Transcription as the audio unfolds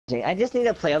I just need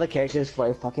to play all the characters before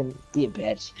I fucking be a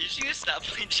bitch. You just need to stop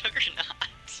playing Juggernaut.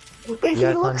 He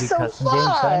guys wanna looks do so custom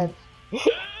games, fun!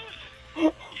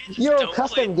 You just Yo, don't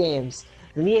custom play... games.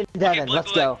 Me and Devin, Okay,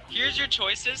 let's go. Here's your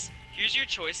choices. Here's your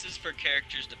choices for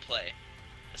characters to play.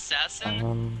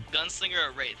 Assassin, Gunslinger,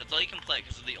 or Wraith. That's all you can play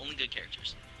because they're the only good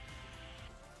characters.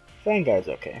 Vanguard's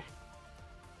okay.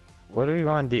 What do we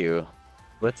want to do?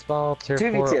 Blitzball, Turf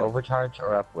 2v2. War, Overcharge,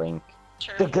 or Uplink?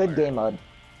 The good game mode.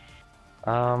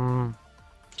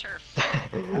 Turf.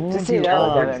 Just so you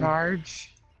know, Devin.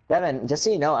 Overcharge? Devin, just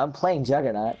so you know, I'm playing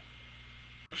Juggernaut.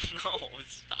 No,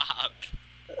 stop.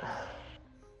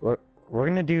 We're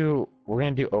gonna do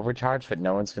Overcharge, but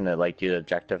no one's gonna like do the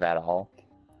objective at all.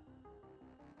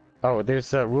 Oh,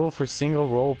 there's a rule for single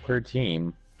roll per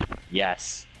team.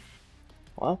 Yes.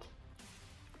 What?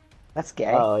 That's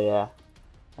gay. Oh yeah,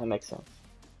 that makes sense.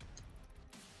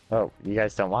 Oh, you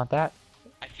guys don't want that?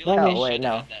 I feel like No, they wait, should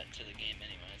no. add that to the game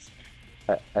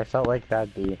anyways. I felt like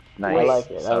that'd be nice. I like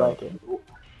it. I so- like it.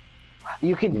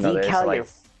 You can You know, there's, decal like-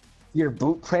 your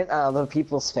boot print on other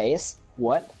people's face.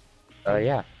 What? Oh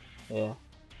yeah. Yeah.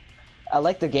 I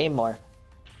like the game more.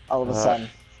 All of a sudden.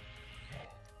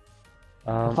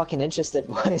 I'm Um, fucking interested,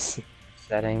 boys.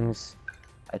 settings.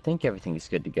 I think everything's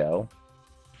good to go.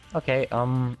 Okay.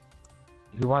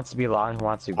 Who wants to be long? Who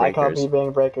wants to be I call breakers?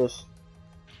 being breakers.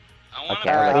 I want Okay,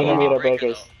 to I be like a that. Meter breaker,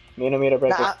 breakers. though. Meter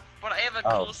breakers. Nah, But I have a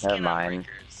Oh, cool skin never on mind.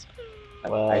 breakers.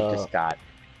 I just got.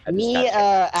 I just me,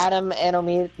 got Adam, and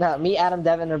Omi. No, me, Adam,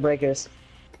 Devin are breakers.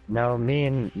 No, me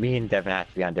and Devin have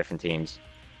to be on different teams.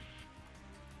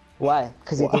 Why?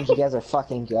 Because you think you guys are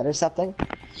fucking good or something?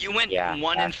 You went Yeah,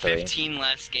 1 actually. in 15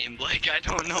 last game, Blake. I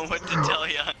don't know what to tell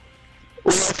ya.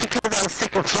 Well, it's because I was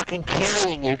sick of fucking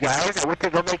carrying you guys. I went to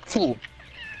go make tea.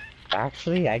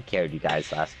 Actually, I carried you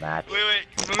guys last match. Wait,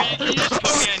 Omi, can you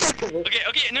just put me on...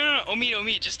 Okay, no,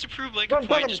 Omi, just to prove like a point,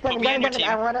 Devin, just put me on your team.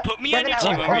 Put me on your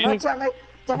Devin, team, I Omi. want you on my,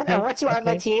 Devin, I want you on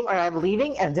my team, or I'm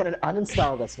leaving and then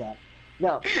uninstall this man.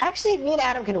 No, actually, me and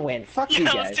Adam can win. Fuck you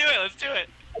Yeah, guys. let's do it.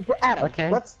 Adam,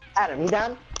 Okay. Adam, you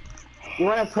down? You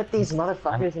want to put these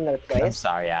motherfuckers in their I'm place?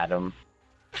 sorry, Adam.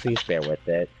 Please bear with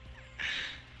it.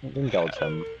 Indulge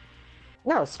him.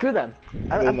 No, screw them.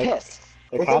 I'm pissed.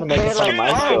 They're kind of making fun of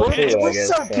my skill we're, too, I we're guess.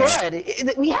 so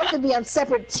good. We have to be on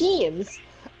separate teams.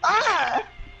 Ah!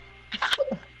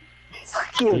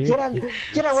 Fuck you. Get on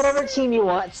whatever team you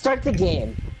want. Start the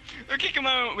game. Okay, come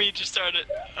on, we just started.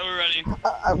 Oh, we're ready.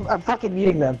 I'm fucking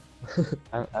muting them.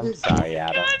 I'm sorry,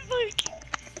 Adam. God, Blake.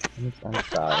 I'm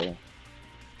sorry.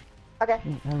 Okay.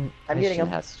 I'm muting him.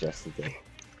 has suggested it.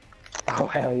 Oh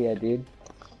hell yeah, dude.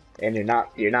 And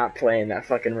you're not playing that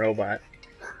fucking robot.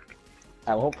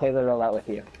 I won't play the rollout with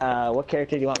you. What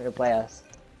character do you want me to play as?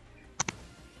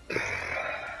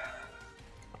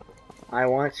 I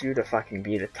want you to fucking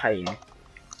be the Titan.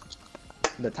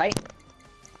 The Titan.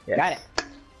 Yes. Got it.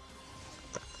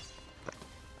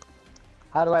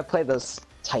 How do I play those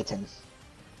Titans?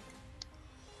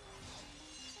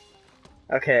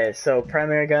 Okay, so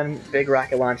primary gun, big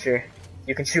rocket launcher.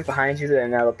 You can shoot behind you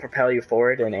and that'll propel you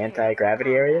forward in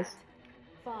anti-gravity areas.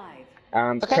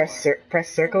 Okay. Press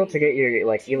circle to get your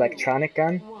like electronic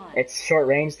gun. It's short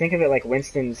range. Think of it like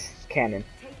Winston's cannon,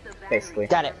 basically.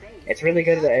 Got it. It's really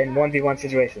good in 1v1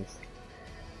 situations.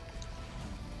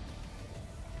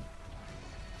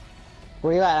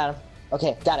 Where you at, Adam?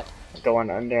 Okay, got it. Go on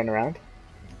under and around.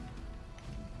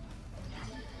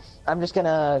 I'm just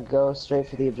gonna go straight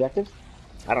for the objective.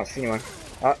 I don't see anyone.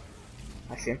 Oh,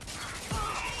 I see him.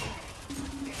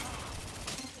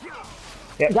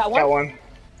 Yep, Got one?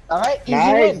 Alright, easy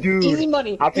Nice, win. dude. Easy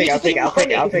money. I'll take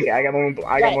it. I got more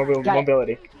Got it.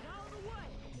 mobility.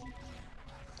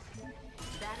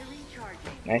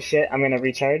 Nice shit. I'm gonna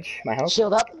recharge my health.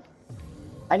 Shield up.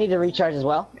 I need to recharge as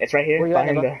well. It's right here, Where you at,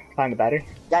 behind the battery.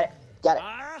 Got it. Got it.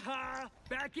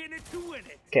 Back in it to win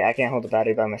it. Okay, I can't hold the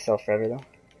battery by myself forever though.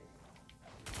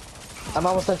 I'm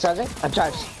almost done charging. I'm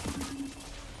charged.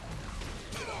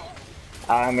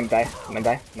 I'm gonna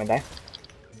die.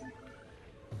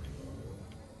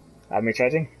 I'm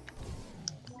recharging.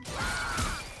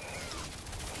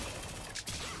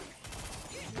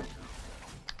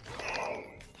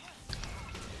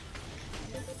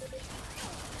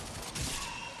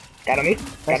 Got him,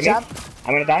 Nice job.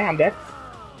 I'm gonna die, I'm dead.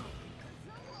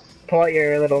 Pull out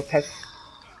your little test.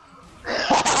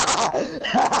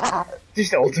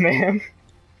 Just ultimate him.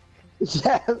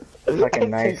 Yes. Fucking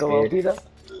nice, Piccolo, dude. Alright,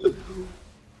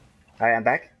 I'm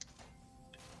back.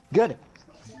 good.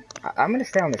 I'm gonna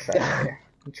stay on this side. Yeah.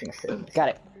 I'm just gonna stay on this. Got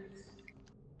it.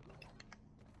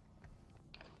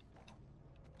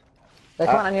 There's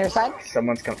one on your side.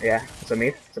 Someone's coming. Yeah, it's a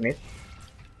me.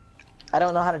 I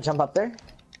don't know how to jump up there.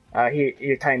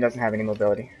 Your Titan doesn't have any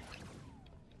mobility.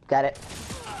 Got it.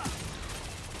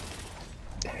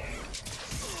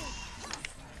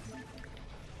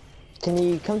 Can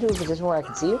you come to a position where I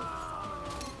can see you?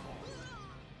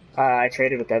 I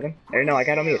traded with Devin. Or no, I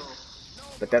got on mute.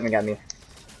 But Devin got me.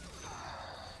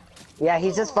 Yeah,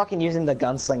 he's just fucking using the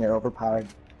gunslinger overpowered.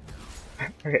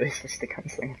 Really switched the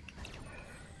gunslinger.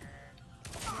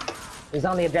 He's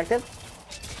on the objective.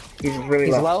 He's really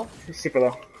He's low. low. He's super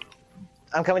low.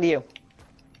 I'm coming to you.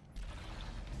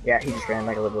 Yeah, he just ran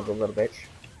like a little bitch.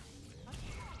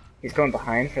 He's going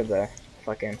behind for the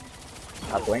fucking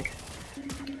uplink.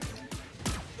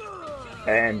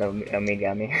 And Omi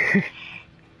got me.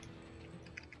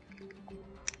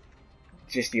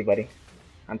 Just you, buddy.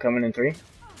 I'm coming in 3.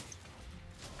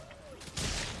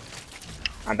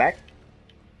 I'm back.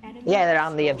 Yeah, they're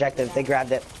on the objective. They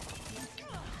grabbed it.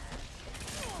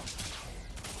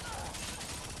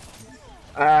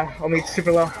 Omi's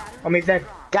super low. Omi's dead.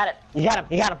 Got it. You got him.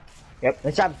 You got him. Yep.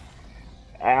 Nice job.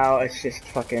 It's just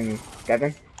fucking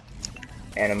Devin.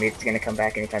 And Omi's gonna come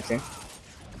back anytime soon.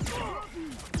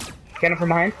 Get him from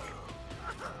behind.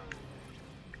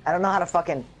 I don't know how to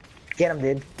fucking get him,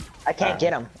 dude. I can't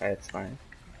get him. That's fine.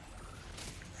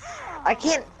 I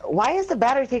can't. Why does the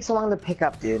battery take so long to pick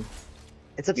up, dude?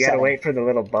 It's upsetting. You gotta wait for the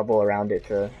little bubble around it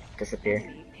to disappear.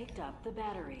 Enemy picked up the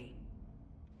battery.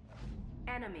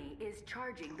 Enemy is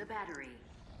charging the battery.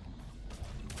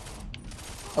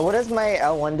 What does my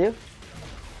L1 do?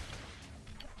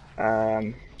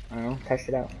 I don't know. Test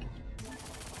it out.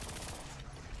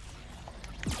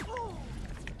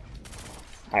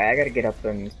 Alright, I gotta get up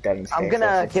in Devin's face. I'm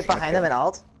gonna get behind them and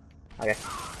alt. Okay.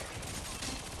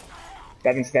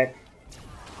 Devin's dead.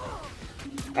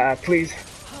 Please.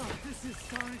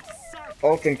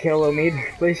 Ult and kill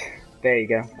Omid, please. There you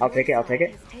go. I'll take it, I'll take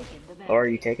it. Or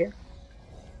you take it.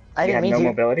 I You didn't have mean no to.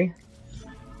 mobility?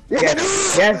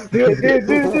 Yes, yes, do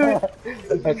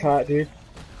it. That's hot, dude.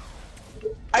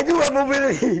 I do have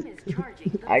mobility.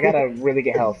 I gotta really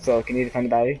get health, so can you defend the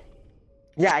battery?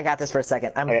 Yeah, I got this for a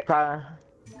second. I'm Okay.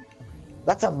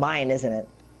 That's a mine, isn't it?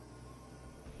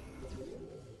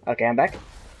 Okay, I'm back.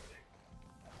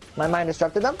 My mine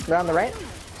disrupted them. They're on the right.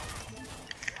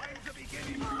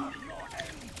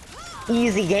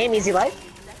 Easy game, easy life.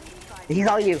 He's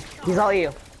all you. He's all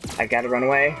you. I gotta run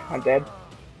away. I'm dead.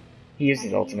 He used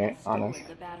his ultimate on us.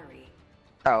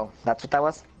 Oh, that's what that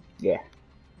was? Yeah.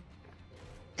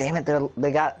 Damn it,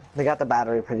 they got the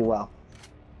battery pretty well.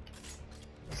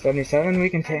 77 we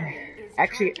can take.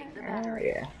 Actually,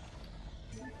 yeah.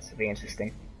 This will be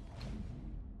interesting.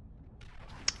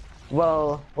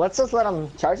 Well, let's just let them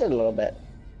charge it a little bit.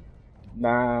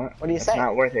 Nah, What do you it's say?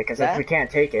 not worth it, because Yeah? if we can't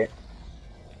take it...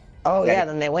 Oh We gotta- yeah,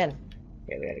 then they win.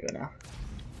 Yeah, we gotta go now.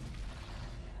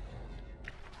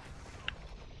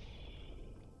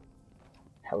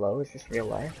 Hello, is this real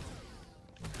life?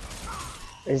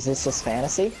 Is this just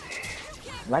fantasy?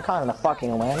 Am I calling it a fucking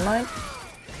landmine?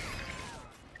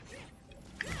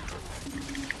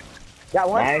 Got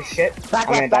one? Nice shit. Back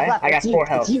I'm gonna left, back die. left. I got It's you, 4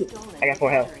 health. it's you. I got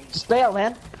 4 health. Just bail,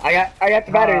 man. I got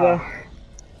the battery though.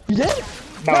 You did?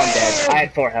 No, I'm dead. I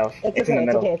had 4 health. It's It's in okay, the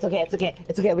middle. it's okay, it's okay, it's okay,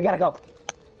 it's okay, we gotta go.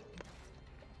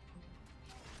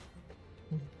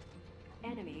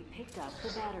 Enemy picked up the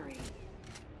battery.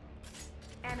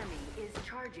 Enemy is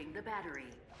charging the battery.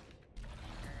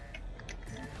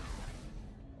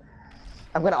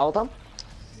 I'm gonna ult him.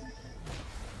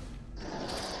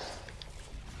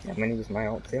 I'm gonna use my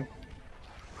ult too.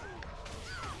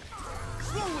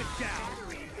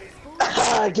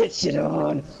 Get shit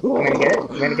on. I'm gonna get it.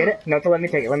 I'm gonna get it. No, let me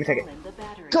take it. Let me take it. The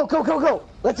battery. Go, go, go, go.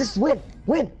 Let's just win,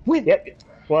 win, win. Yep.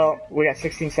 Well, we got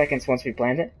 16 seconds once we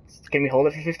planned it. Can we hold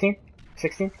it for 15?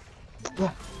 16?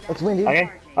 Yeah, let's win, dude. Okay.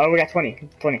 Oh, we got 20.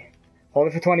 20. Hold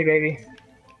it for 20, baby.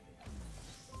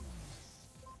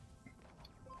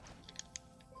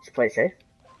 Just play safe.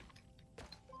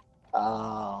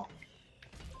 Oh.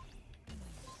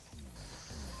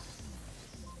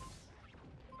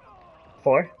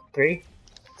 Four, 3,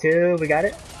 2, we got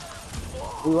it?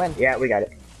 We win. Yeah, we got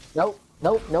it. Nope,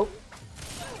 nope, nope.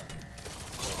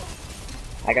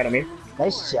 I got him here.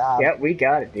 Nice job. Yeah, we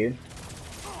got it, dude.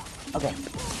 Okay.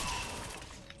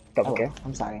 Double Oh, kill.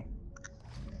 I'm sorry.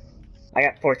 I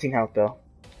got 14 health, though.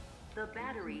 The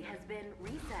battery has been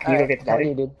reset. Can you go get the how are battery?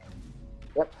 you, dude?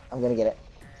 Yep, I'm gonna get it.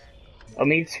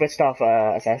 Omid switched off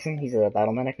Assassin. He's a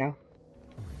battle medic now.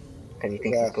 Because he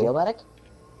thinks Yeah, he's cool. field medic?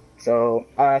 So,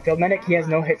 field medic, he has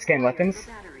no hit scan weapons.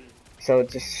 The battery. So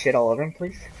just shit all over him,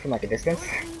 please, from like a distance.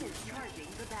 Team is charging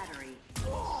the battery.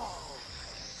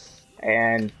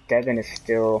 And Devin is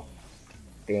still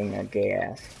being a gay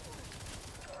ass.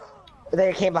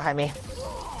 They came behind me.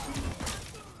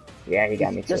 Yeah, he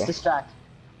got me too. Just distract.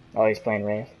 Oh, he's playing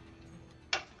Wraith.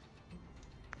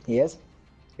 He is?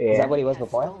 Yeah. Is that what he was Has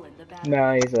before? stolen the battery.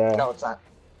 No, he's a No, it's not.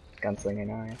 gunslinger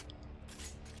now. Yeah.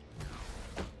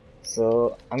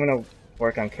 So I'm gonna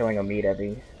work on killing a meat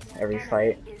every Enemy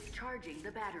fight. is charging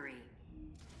the battery.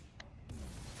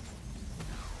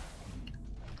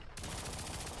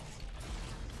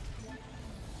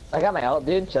 I got my ult,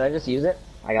 dude. Should I just use it?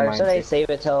 I got Or mine should I too. save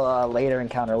it till later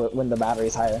encounter when the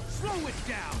battery's higher? Slow it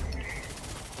down.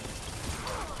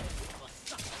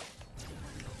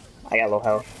 I got low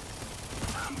health.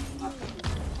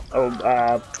 Oh,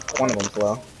 one of them's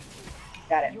low.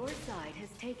 Got it. Your side has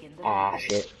taken the Ah, battery.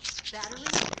 shit. Battery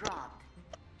dropped.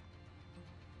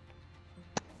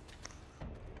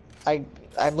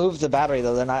 I moved the battery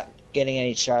though. They're not getting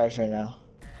any charge right now.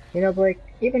 You know, Blake,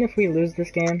 even if we lose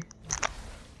this game,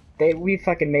 we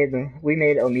fucking made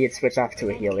Omid switch off to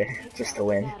a healer just to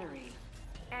win.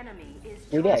 Enemy is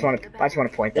We did. I just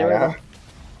want to point They that were out.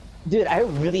 Dude, I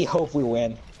really hope we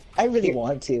win. I really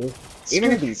want to. Screw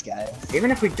Even if- these guys. Even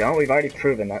if we don't, we've already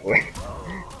proven that we're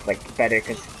like better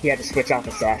because he had to switch off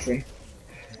assassin.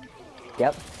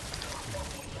 Yep.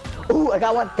 Ooh, I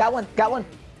got one. Got one.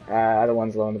 Other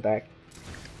one's low in the back.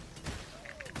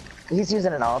 He's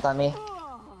using an ult on me.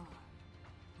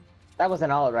 That was an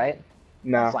ult, right?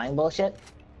 No, Flying bullshit.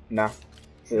 no.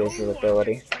 So this is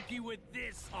ability. Tricky with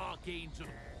this, Archangel.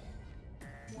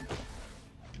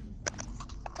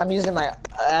 I'm using my.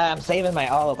 I'm saving my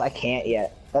ult. I can't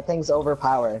yet. That thing's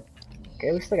overpowered.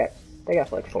 Okay, we still got. They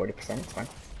got like 40%. It's fine.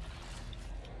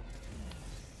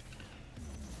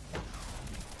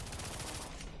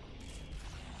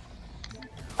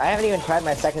 I haven't even tried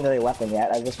my secondary weapon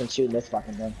yet. I've just been shooting this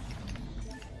fucking thing.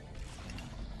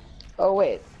 Oh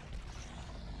wait.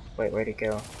 Wait, where'd he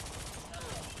go?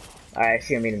 I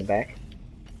see him in the back.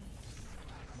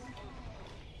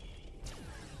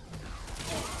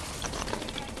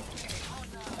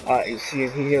 He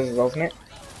heals his ultimate.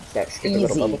 That stupid little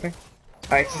Easy. bubble thing.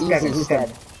 Alright, just Easy, dead, he's just dead.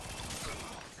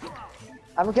 dead.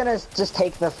 I'm gonna just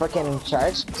take the frickin'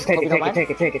 charge. Just take Hope it, you don't mind.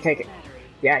 take it.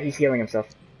 Yeah, he's healing himself.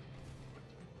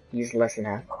 He's less than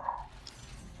half.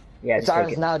 Yeah, It's just take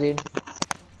ours it. now, dude.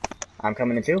 I'm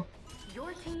coming in too.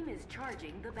 Your team is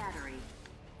charging the battery.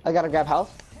 I gotta grab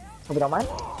health. Hope you don't mind.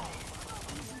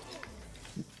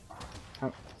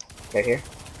 Oh, right here.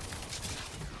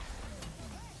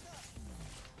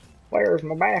 Where's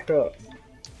my backup?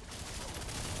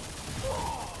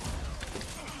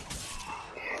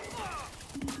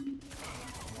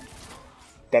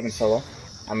 Devin solo.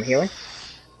 I'm healing.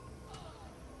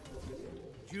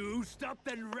 Juiced up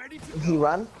and ready to He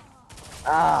run.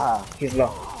 Ah. He's low.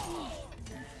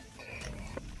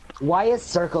 Why is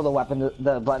circle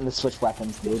the button to switch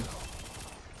weapons, dude?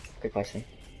 Good question.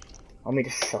 Only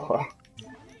just solo.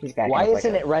 He's back. Why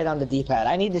isn't it right on the D-pad?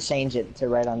 I need to change it to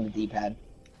right on the D-pad.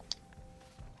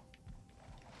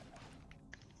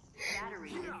 Battery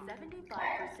is 75%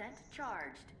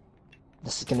 charged.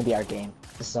 This is gonna be our game.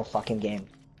 This is our fucking game.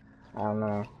 I don't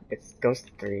know. It goes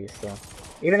to 3, so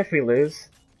even if we lose,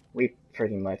 we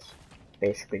pretty much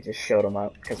basically just showed him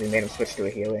up because we made him switch to a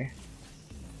healer.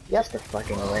 Yep. Just to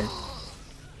fucking win.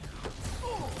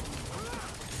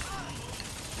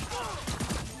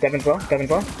 Devin's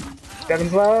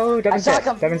low. Devin's saw dead.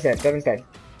 him. Devin's dead.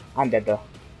 I'm dead though.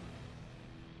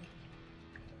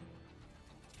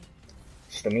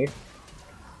 Still need.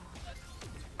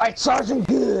 I charge him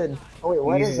good. Oh wait,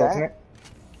 what Use is his that? ultimate.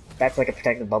 That's like a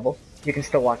protective bubble. You can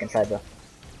still walk inside though.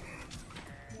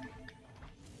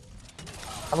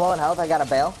 I'm low on health. I got a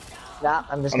bail. Nah,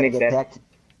 I'm just gonna Omeed's get dead. picked.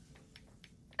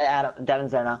 Adam,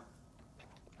 Devin's there now.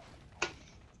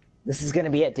 This is gonna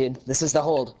be it, dude. This is the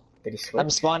hold. Did he switch? I'm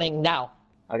spawning now.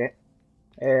 Okay.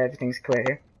 Everything's clear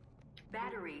here.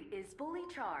 Battery is fully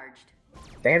charged.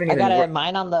 They haven't I even. got a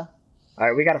mine on the.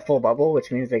 Alright, we got a full bubble,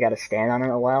 which means they gotta stand on it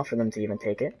a while for them to even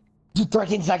take it. Dude,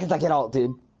 13 seconds. I get ult,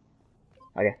 dude.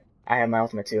 Okay. I have my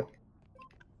ultimate too.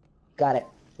 Got it.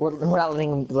 We're not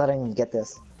letting him get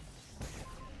this.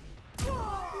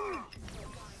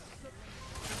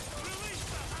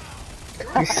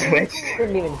 You switched.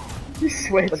 Didn't even. You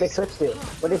switched. What they switched to?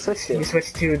 What they switched You to?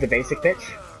 switched to the basic pitch.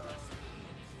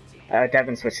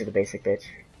 Devin switched to the basic pitch.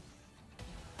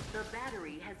 The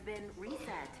battery has been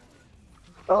reset.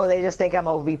 Oh, they just think I'm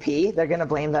OVP. They're gonna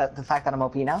blame the fact that I'm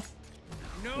OP now.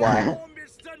 No Why? more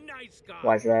Mr. Nice Guy.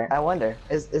 Why is that? I wonder.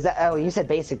 Is that? Oh, you said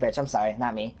basic bitch. I'm sorry,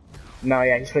 not me. No,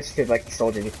 yeah, he switched to like the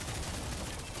soldier.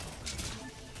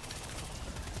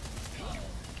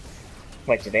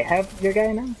 Wait, do they have your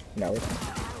guy now? No. Ally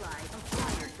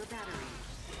acquired the battery.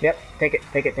 Yep, take it.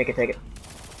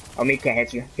 Omid can't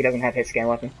hit you. He doesn't have hit scan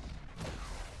weapon.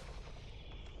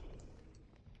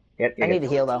 Yep, I you're need good.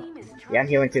 to heal though. Yeah, I'm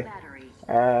healing too.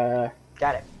 Got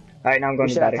it. Alright, now I'm We going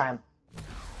to should the have battery. time.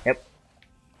 Yep.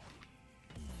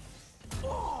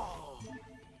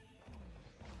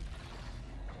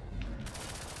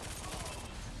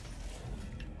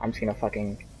 I'm just gonna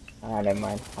fucking... never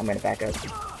mind. I'm gonna back up.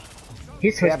 He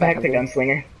switched back back up, to dude.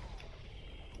 Gunslinger.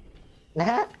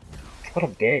 Nah. What a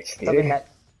bitch, dude. Something that.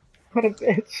 What a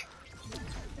bitch.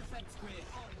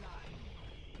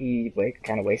 He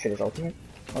kind of wasted his ultimate.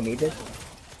 Oh, me did.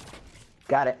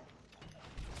 Got it.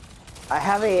 I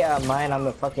have a mine on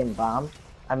the fucking bomb.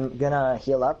 I'm gonna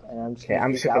heal up and I'm just Okay, gonna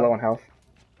I'm peek super out. low on health.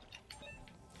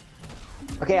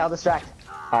 Okay, I'll distract.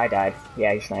 I died.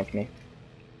 Yeah, he sniped me.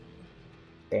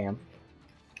 Damn.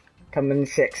 Coming in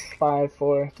 6, 5,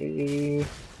 4, 3.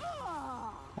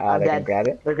 I'm They're gonna dead. grab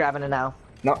it. They're grabbing it now.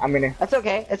 No, I'm gonna. That's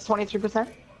okay. It's 23%.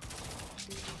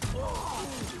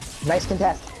 Nice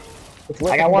contest. It's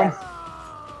worth I the got one. contest.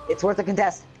 It's worth the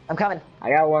contest. I'm coming. I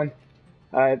got one.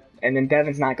 And then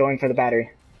Devin's not going for the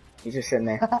battery. He's just sitting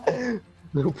there.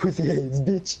 Little pussy heads,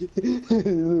 bitch.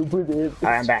 Little pussy heads.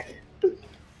 Alright, I'm back.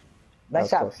 Nice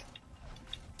That job. was close.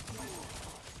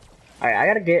 Alright, I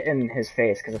gotta get in his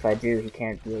face, because if I do, he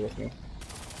can't deal with me.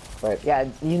 But Yeah,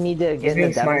 you need to he's get in being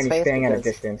the smart Devin's and he's face staying at a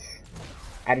because... distance.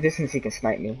 At a distance, he can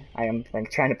snipe me. I am like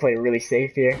trying to play really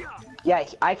safe here. Yeah,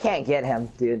 I can't get him,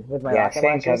 dude, with my Yeah, rocket stay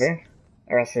in launchers. cover,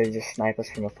 or else they just snipe us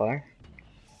from afar.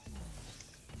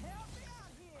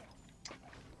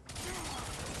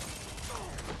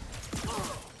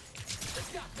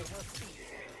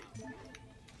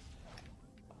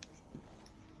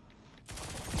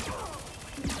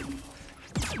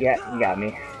 Yeah, you got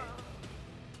me.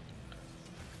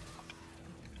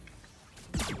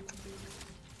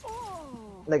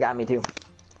 They got me too.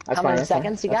 That's How fine, many that's fine,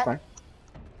 seconds you that's got? fine.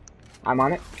 I'm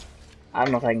on it. I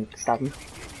don't know if I can stop him.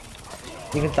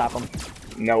 You can stop them.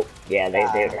 Nope. Yeah,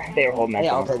 they were holding that They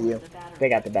down. ulted you. They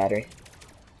got the battery.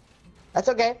 That's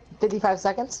okay. 55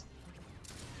 seconds.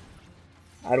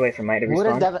 I'd wait for Mike to What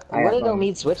respawn. did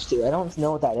Omid switch to? I don't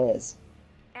know what that is.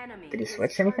 Enemy Did he is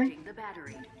switch anything? charging the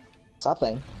battery.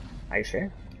 Something. Are you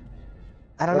sure?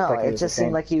 I don't Looked know. like he It was just the same.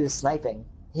 seemed like he was sniping.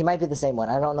 He might be the same one.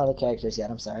 I don't know the characters yet.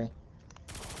 I'm sorry.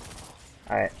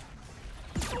 Alright.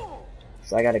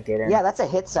 So I gotta get in. Yeah, that's a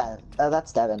hit set.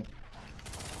 That's Devin.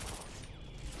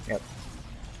 Yep.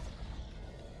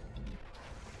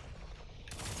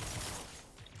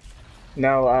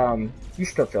 No, you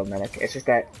still killed Medic. It's just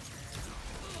that.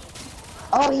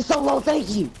 Oh, he's so low. Thank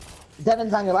you.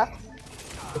 Devin's on your left.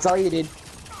 It's all you, dude.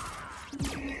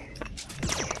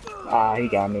 He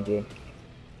got me, dude.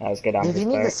 That was good on Dude, his you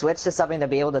need to part. switch to something to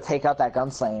be able to take out that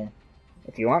gunslinger.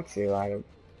 If you want to, I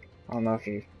don't know if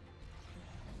you.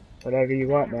 Whatever you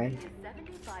want, man. Is 75%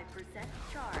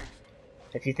 charged.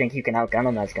 If you think you can outgun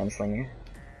him as Gunslinger.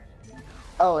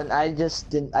 Oh, and I just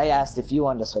didn't. I asked if you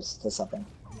wanted to switch to something.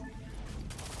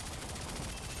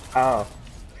 Oh,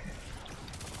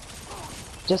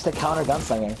 Just to counter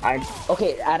gunslinger. I'm.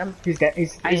 Okay, Adam. He's dead.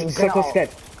 He's I'm so gonna close to ult. dead.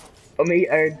 Oh, me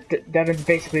or Devin's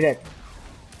basically dead.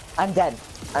 I'm dead.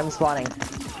 I'm spawning.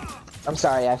 I'm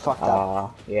sorry, I fucked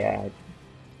up. Yeah.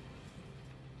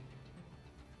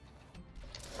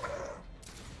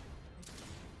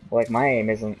 Like my aim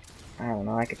isn't. I don't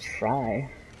know. I could try.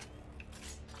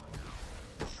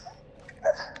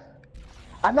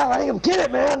 I'm not letting him get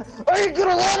it, man! I ain't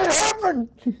gonna let it happen!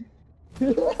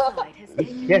 Side has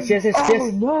taken Yes, yes, yes, Oh,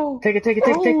 yes. no! Take it, take it,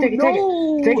 take it, take it, take it,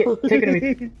 Oh, take it, no. take it, take it to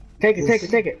me. Take it, take it,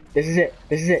 take it. This is it.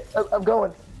 This is it. I'm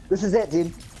going. This is it,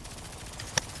 dude.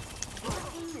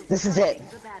 This is it.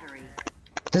 the battery.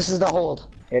 This is the hold.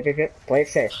 Yep, yep, yep. Play it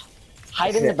safe.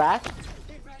 Hide This in is the it. back.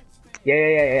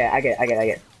 Yeah. I get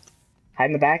it. Hide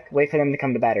in the back. Wait for them to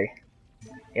come to battery.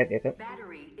 Yep.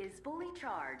 Battery is fully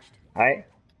charged. All right.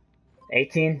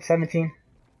 18, 17.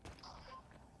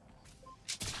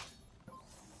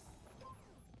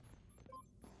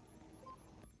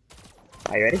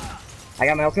 Are you ready? I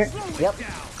got my ultimate. Yep.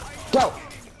 Go!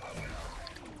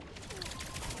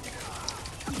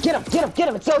 Get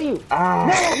him! It's all you! Ah,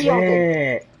 No, he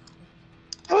shit.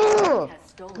 Ugh. Has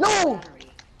stolen No! the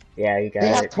battery. Yeah, you got They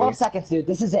it. have 12 dude. seconds, dude.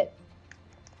 This is it.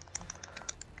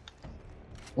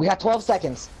 We got 12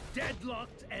 seconds.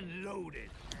 Deadlocked and loaded.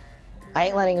 I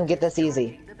ain't letting him get this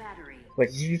easy. The battery. Wait,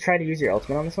 did you try to use your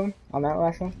ultimate on this one? On that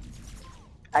last one?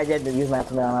 I did use my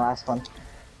ultimate on the last one.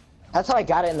 That's how I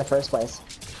got it in the first place.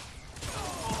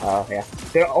 Oh, yeah.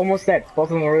 They're almost dead. Both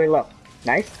of them are really low.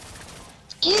 Nice.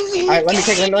 Easy! Alright, let me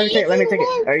take it. Let me take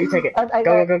it. Or you take it. I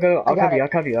Go. got it. I'll I got cover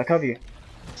you. it. I'll cover you.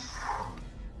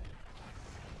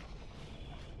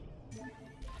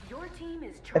 Your team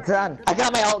is charging It's done. the I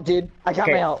got my ult, dude. I got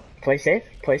Okay. my ult. Play safe.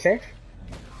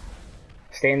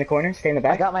 Stay in the corner, stay in the I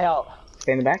back. got my ult.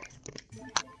 Stay in the back.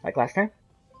 Like last time.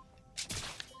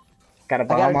 Got a I got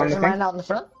bomb a on the German mine thing. out in the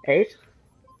front. 8.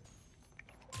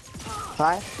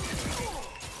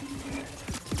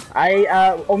 5.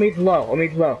 Omid's low.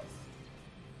 Omid's low.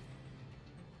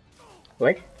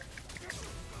 Wait.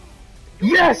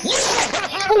 Yes!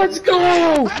 Let's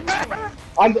go!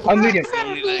 I'm leading.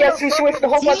 Yes, we switched a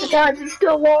whole bunch of times and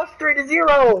still lost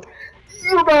 3-0!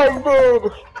 You guys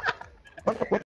did!